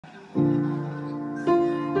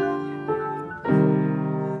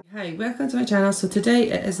Hi, welcome to my channel. So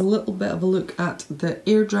today it is a little bit of a look at the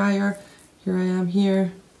air dryer. Here I am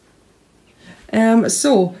here.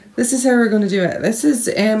 So this is how we're going to do it. This is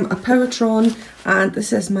a Powatron and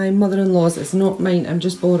this is my mother-in-law's. It's not mine, I'm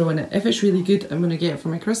just borrowing it. If it's really good, I'm going to get it for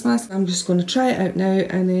my Christmas. I'm just going to try it out now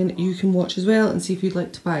and then you can watch as well and see if you'd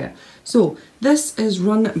like to buy it. So this is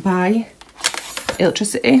run by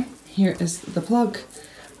electricity. Here is the plug.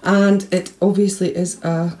 And it obviously is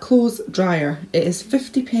a clothes dryer. It is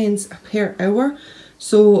 50p per hour.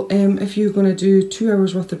 So if you're going to do 2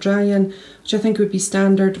 hours worth of drying, which I think would be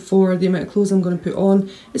standard for the amount of clothes I'm going to put on,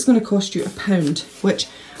 it's going to cost you £1, which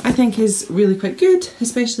I think is really quite good,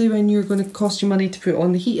 especially when you're going to cost you money to put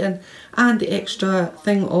on the heating and the extra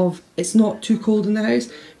thing of it's not too cold in the house.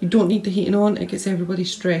 You don't need the heating on, it gets everybody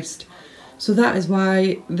stressed. So that is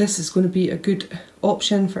why this is going to be a good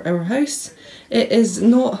option for our house. It is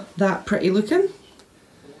not that pretty looking.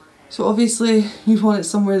 So obviously you want it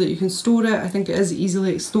somewhere that you can store it. I think it is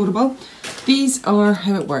easily storable. These are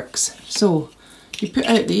how it works. So you put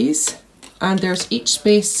out these and there's each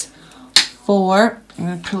space for, I'm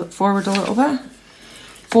going to pull it forward a little bit,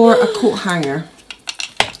 for a coat hanger.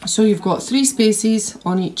 So you've got 3 spaces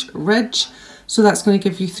on each ridge. So that's going to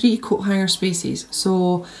give you 3 coat hanger spaces.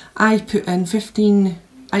 So I put in 15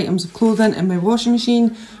 items of clothing in my washing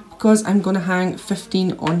machine because I'm going to hang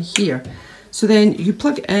 15 on here. So then you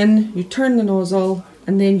plug it in, you turn the nozzle,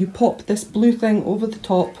 and then you pop this blue thing over the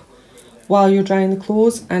top while you're drying the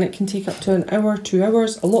clothes, and it can take up to an hour, 2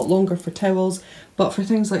 hours, a lot longer for towels, but for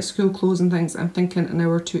things like school clothes and things, I'm thinking an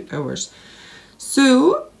hour, 2 hours.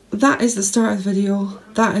 So that is the start of the video.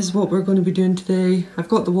 That is what we're going to be doing today. I've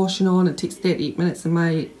got the washing on. It takes 38 minutes in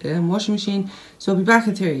my washing machine, so I'll be back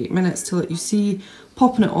in 38 minutes to let you see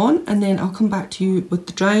popping it on, and then I'll come back to you with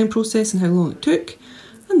the drying process and how long it took.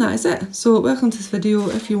 And that is it. So welcome to this video.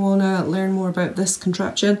 If you want to learn more about this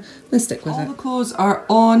contraption, then stick with it. All the clothes are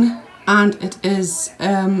on and it is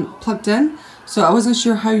plugged in. So I wasn't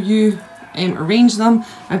sure how you arrange them.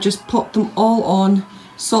 I've just popped them all on,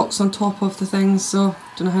 socks on top of the things, so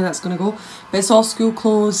don't know how that's going to go. But it's all school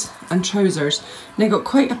clothes and trousers. And I got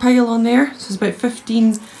quite a pile on there, so it's about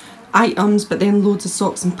 15 items, but then loads of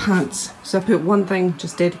socks and pants. So I put one thing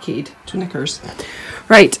just dedicated to knickers.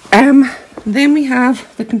 Right, then we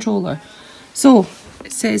have the controller. So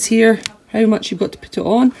it says here how much you've got to put it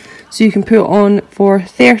on. So you can put it on for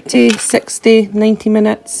 30, 60, 90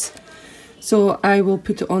 minutes. So I will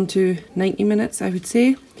put it on to 90 minutes, I would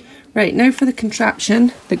say. Right, now for the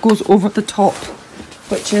contraption that goes over the top,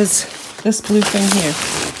 which is this blue thing here.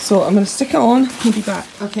 So I'm going to stick it on and be back.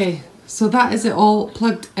 Okay, so that is it all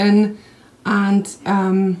plugged in, and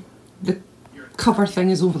the cover thing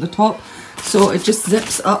is over the top. So it just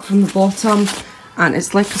zips up from the bottom and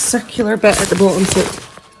it's like a circular bit at the bottom, so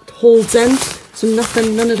it holds in, so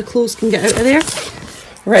none of the clothes can get out of there.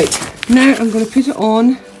 Right, now I'm going to put it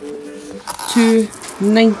on to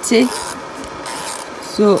 90.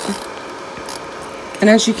 So, and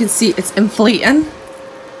as you can see, it's inflating.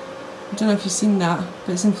 I don't know if you've seen that,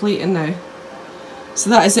 but it's inflating now. So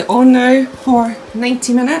that is it on now for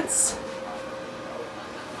 90 minutes.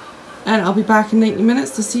 And I'll be back in 90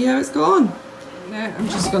 minutes to see how it's gone. Now I'm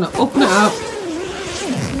just going to open it up.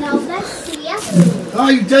 Now let's see it. Oh,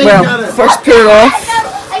 you did. Well, first put it off.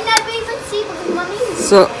 I never even see the money.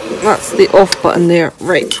 So that's the off button there.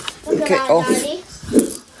 Right. Okay, off.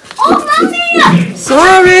 Oh, Mommy!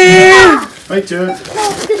 Sorry! Right to it.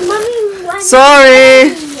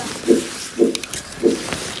 Sorry!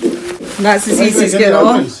 That's as easy as getting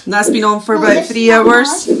on. That's been on for about 3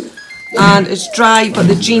 hours. And it's dry, but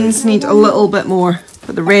the jeans need a little bit more.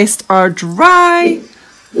 But the rest are dry.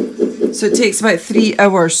 So it takes about 3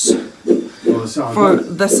 hours for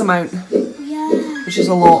this amount, which is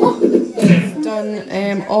a lot.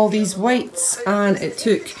 Done all these whites, and it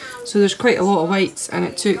took, so there's quite a lot of whites, and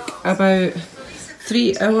it took about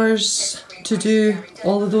 3 hours to do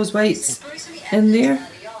all of those whites in there.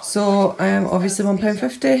 So obviously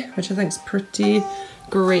 £1.50, which I think is pretty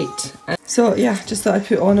great. So yeah, just thought I'd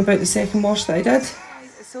put on about the second wash that I did.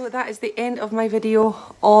 So that is the end of my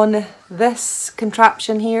video on this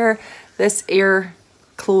contraption here, this air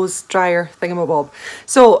clothes dryer thingamabob.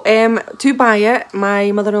 So to buy it,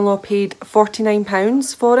 my mother-in-law paid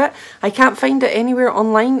 £49 for it. I can't find it anywhere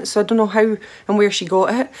online, so I don't know how and where she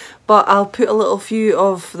got it, but I'll put a little few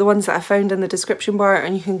of the ones that I found in the description bar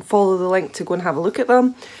and you can follow the link to go and have a look at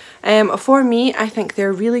them. For me, I think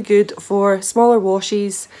they're really good for smaller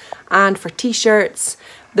washes and for t-shirts.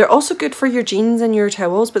 They're also good for your jeans and your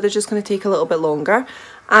towels, but they're just going to take a little bit longer.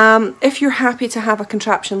 If you're happy to have a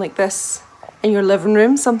contraption like this in your living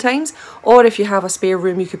room sometimes, or if you have a spare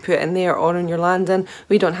room you could put it in there or on your landing.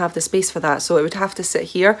 We don't have the space for that, so it would have to sit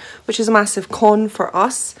here, which is a massive con for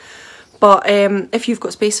us. But if you've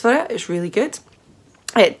got space for it, it's really good.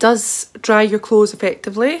 It does dry your clothes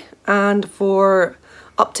effectively, and for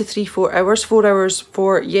up to 3-4 hours. 4 hours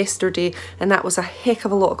for yesterday, and that was a heck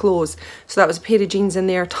of a lot of clothes. So that was a pair of jeans in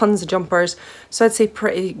there, tons of jumpers, so I'd say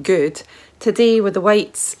pretty good. Today with the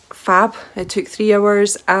whites, fab. It took 3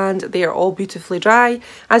 hours and they are all beautifully dry.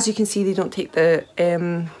 As you can see, they don't take the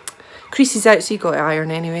creases out, so you've got to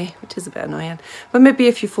iron anyway, which is a bit annoying. But maybe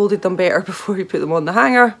if you folded them better before you put them on the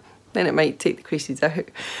hanger, then it might take the creases out.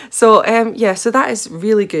 So yeah, so that is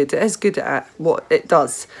really good. It is good at what it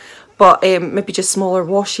does. But maybe just smaller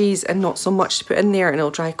washes and not so much to put in there, and it'll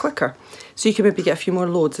dry quicker. So you can maybe get a few more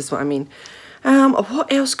loads, is what I mean.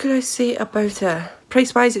 What else could I say about it?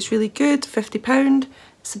 Price wise, it's really good, £50.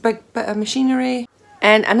 It's a big bit of machinery.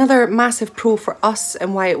 And another massive pro for us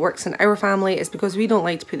and why it works in our family is because we don't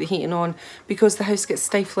like to put the heating on, because the house gets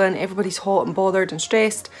stifling, everybody's hot and bothered and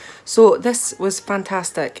stressed. So this was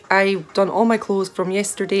fantastic. I've done all my clothes from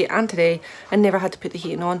yesterday and today and never had to put the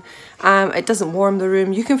heating on. It doesn't warm the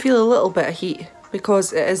room. You can feel a little bit of heat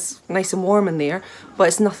because it is nice and warm in there, but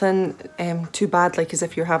it's nothing too bad like as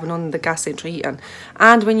if you're having on the gas central heating.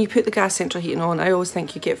 And when you put the gas central heating on, I always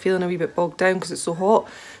think you get feeling a wee bit bogged down because it's so hot.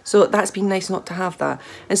 So that's been nice not to have that.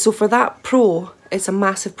 And so for that pro, it's a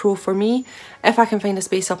massive pro for me. If I can find a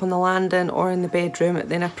space up on the landing or in the bedroom,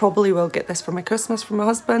 then I probably will get this for my Christmas for my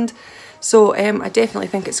husband. So I definitely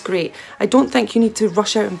think it's great. I don't think you need to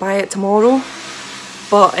rush out and buy it tomorrow,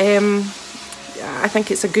 but I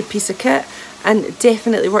think it's a good piece of kit. And it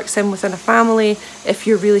definitely works in within a family if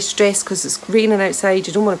you're really stressed because it's raining outside,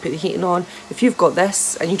 you don't want to put the heating on. If you've got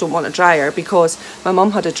this and you don't want a dryer, because my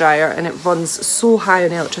mum had a dryer and it runs so high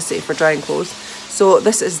on electricity for drying clothes, so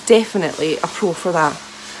this is definitely a pro for that.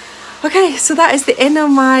 Okay, so that is the end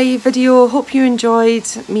of my video. Hope you enjoyed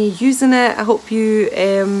me using it. I hope you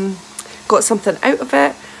got something out of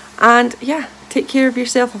it, and yeah, take care of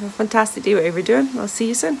yourself. Have a fantastic day whatever you're doing. I'll see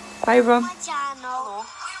you soon. Bye everyone.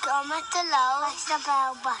 Comment below, press the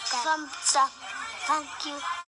bell button, thumbs up, thank you.